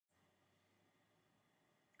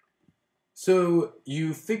So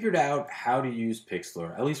you figured out how to use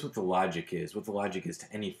Pixlr, at least what the logic is, to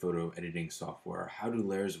any photo editing software. How do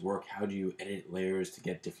layers work? How do you edit layers to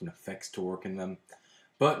get different effects to work in them?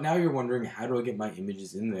 But now you're wondering, how do I get my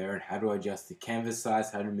images in there, and how do I adjust the canvas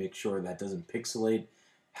size? How do I make sure that doesn't pixelate?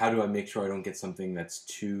 How do I make sure I don't get something that's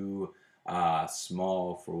too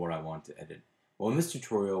small for what I want to edit? Well, in this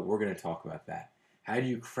tutorial, we're going to talk about that. How do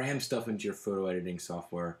you cram stuff into your photo editing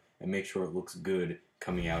software and make sure it looks good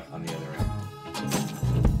coming out on the other end?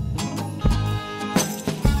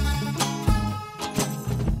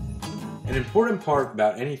 An important part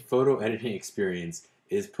about any photo editing experience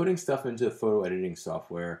is putting stuff into the photo editing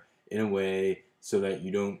software in a way so that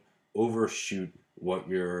you don't overshoot what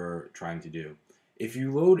you're trying to do. If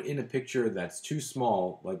you load in a picture that's too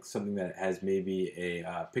small, like something that has maybe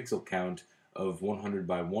a pixel count of 100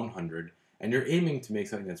 by 100, and you're aiming to make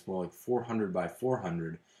something that's more like 400 by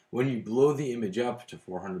 400, when you blow the image up to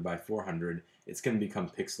 400 by 400, it's going to become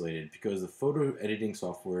pixelated because the photo editing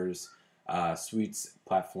software's suites,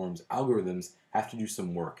 platforms, algorithms have to do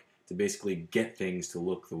some work to basically get things to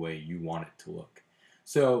look the way you want it to look.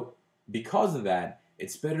 So because of that,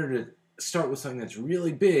 it's better to start with something that's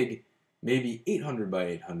really big, maybe 800 by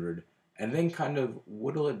 800, and then kind of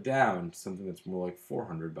whittle it down to something that's more like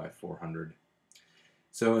 400 by 400.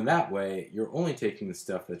 So in that way, you're only taking the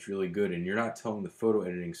stuff that's really good, and you're not telling the photo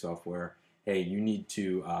editing software, hey, you need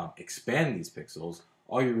to expand these pixels.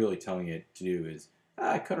 All you're really telling it to do is,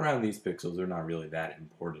 cut around these pixels, they're not really that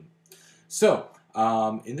important. So,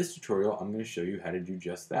 in this tutorial, I'm going to show you how to do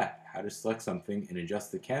just that, how to select something and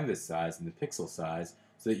adjust the canvas size and the pixel size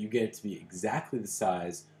so that you get it to be exactly the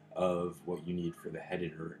size of what you need for the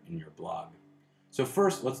editor in your blog. So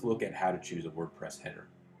first, let's look at how to choose a WordPress header.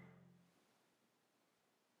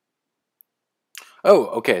 Oh,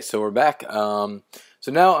 okay, so we're back.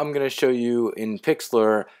 So now I'm going to show you in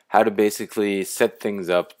Pixlr how to basically set things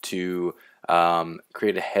up to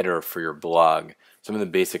create a header for your blog. Some of the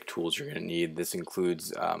basic tools you're going to need. This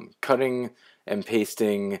includes cutting and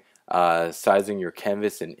pasting, sizing your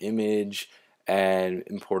canvas and image, and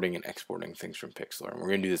importing and exporting things from Pixlr. And we're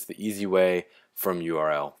going to do this the easy way from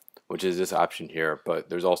URL, which is this option here,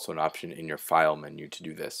 but there's also an option in your file menu to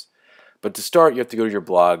do this. But to start, you have to go to your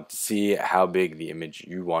blog to see how big the image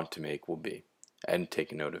you want to make will be and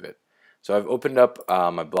take a note of it. So I've opened up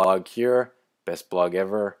my blog here, best blog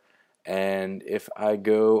ever, and if I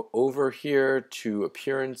go over here to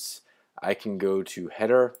appearance, I can go to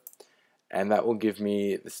header, and that will give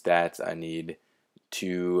me the stats I need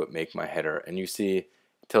to make my header. And you see, it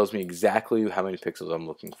tells me exactly how many pixels I'm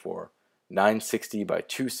looking for, 960 by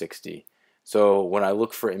 260. So when I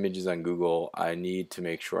look for images on Google, I need to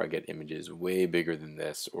make sure I get images way bigger than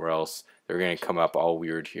this, or else they're going to come up all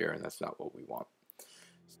weird here, and that's not what we want.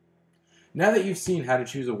 Now that you've seen how to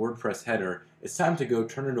choose a WordPress header, it's time to go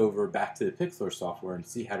turn it over back to the Pixlr software and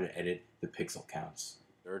see how to edit the pixel counts.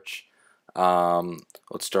 Search.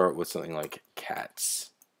 Let's start with something like cats.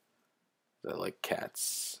 I like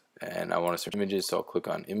cats, and I want to search images, so I'll click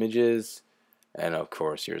on images. And of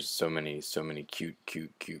course, here's so many cute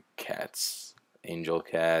cats. Angel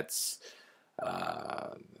cats,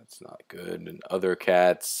 that's not good, and other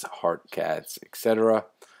cats, heart cats, etc.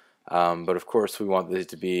 But of course, we want these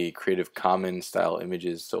to be Creative Commons style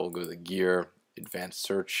images, so we'll go to the gear, advanced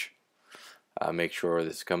search. Make sure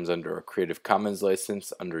this comes under a Creative Commons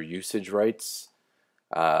license under usage rights.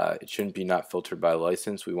 It shouldn't be not filtered by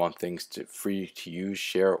license. We want things to free to use,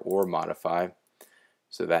 share, or modify.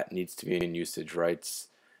 So that needs to be in usage rights.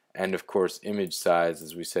 And of course, image size,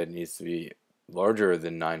 as we said, needs to be larger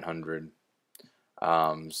than 900.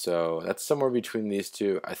 So that's somewhere between these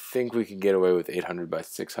two. I think we could get away with 800 by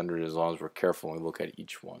 600 as long as we're careful and we look at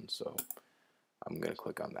each one. So I'm going to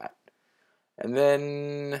click on that. And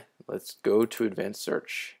then let's go to advanced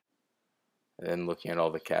search. And then looking at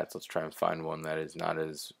all the cats, let's try and find one that is not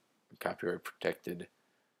as copyright protected.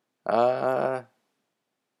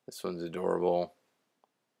 This one's adorable.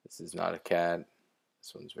 This is not a cat.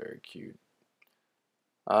 This one's very cute.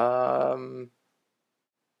 Alright,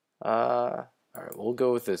 we'll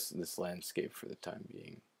go with this landscape for the time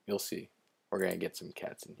being. You'll see. We're gonna get some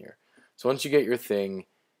cats in here. So once you get your thing,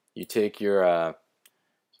 you take your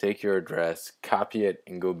address, copy it,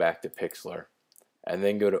 and go back to Pixlr. And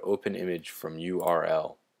then go to open image from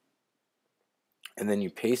URL. And then you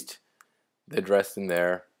paste the address in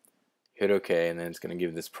there. Hit OK, and then it's going to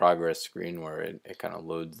give this progress screen where it kind of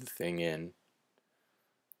loads the thing in.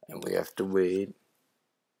 And we have to wait.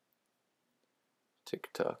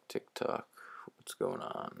 Tick tock, what's going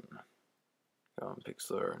on? Go on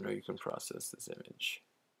Pixlr, I know you can process this image.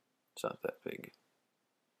 It's not that big.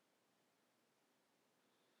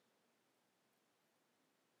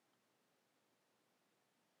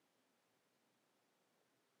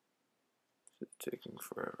 taking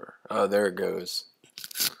forever. Oh, there it goes.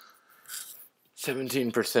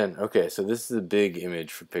 17%. Okay, so this is a big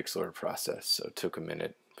image for Pixlr to process, so it took a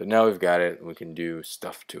minute. But now we've got it, and we can do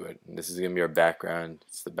stuff to it. And this is going to be our background.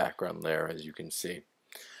 It's the background layer, as you can see.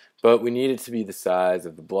 But we need it to be the size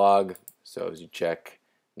of the blog. So as you check,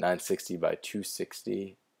 960 by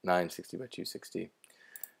 260, 960 by 260.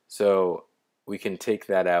 So we can take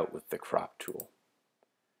that out with the crop tool.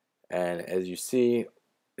 And as you see,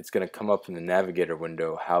 it's going to come up in the navigator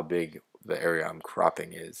window how big the area I'm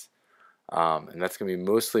cropping is. And that's going to be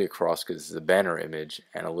mostly across because this is a banner image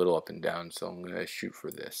and a little up and down. So I'm going to shoot for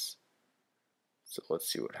this. So let's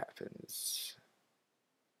see what happens.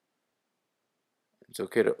 It's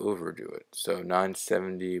okay to overdo it. So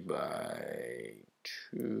 970 by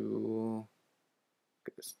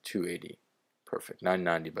 280. Perfect.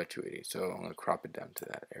 990 by 280. So I'm going to crop it down to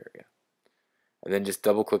that area. And then just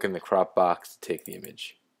double click in the crop box to take the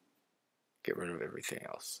image. Get rid of everything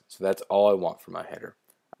else. So that's all I want for my header.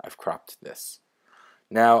 I've cropped this.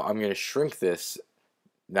 Now I'm going to shrink this.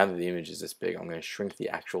 Now that the image is this big, I'm going to shrink the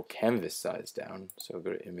actual canvas size down. So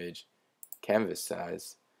go to image, canvas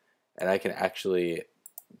size, and I can actually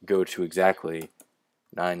go to exactly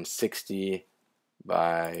 960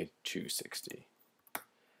 by 260.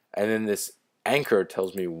 And then this anchor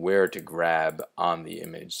tells me where to grab on the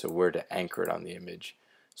image, so where to anchor it on the image.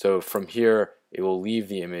 So from here, it will leave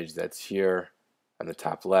the image that's here on the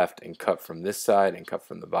top left and cut from this side and cut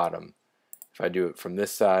from the bottom. If I do it from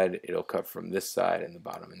this side, it'll cut from this side and the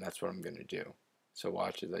bottom, and that's what I'm going to do. So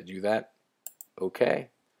watch as I do that. Okay.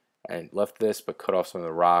 And left this, but cut off some of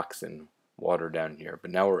the rocks and water down here.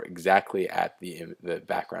 But now we're exactly at the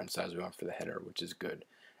background size we want for the header, which is good.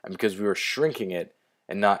 And because we were shrinking it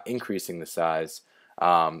and not increasing the size,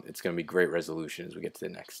 it's going to be great resolution as we get to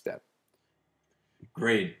the next step.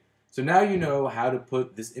 Great. So now you know how to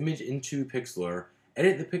put this image into Pixlr,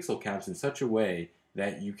 edit the pixel counts in such a way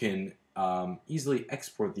that you can easily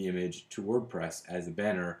export the image to WordPress as a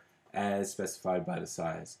banner as specified by the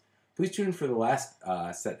size. Please tune in for the last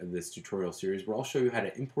set of this tutorial series where I'll show you how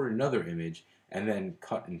to import another image and then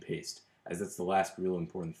cut and paste, as that's the last real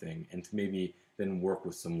important thing, and to maybe then work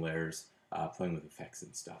with some layers, playing with effects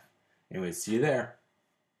and stuff. Anyways, see you there.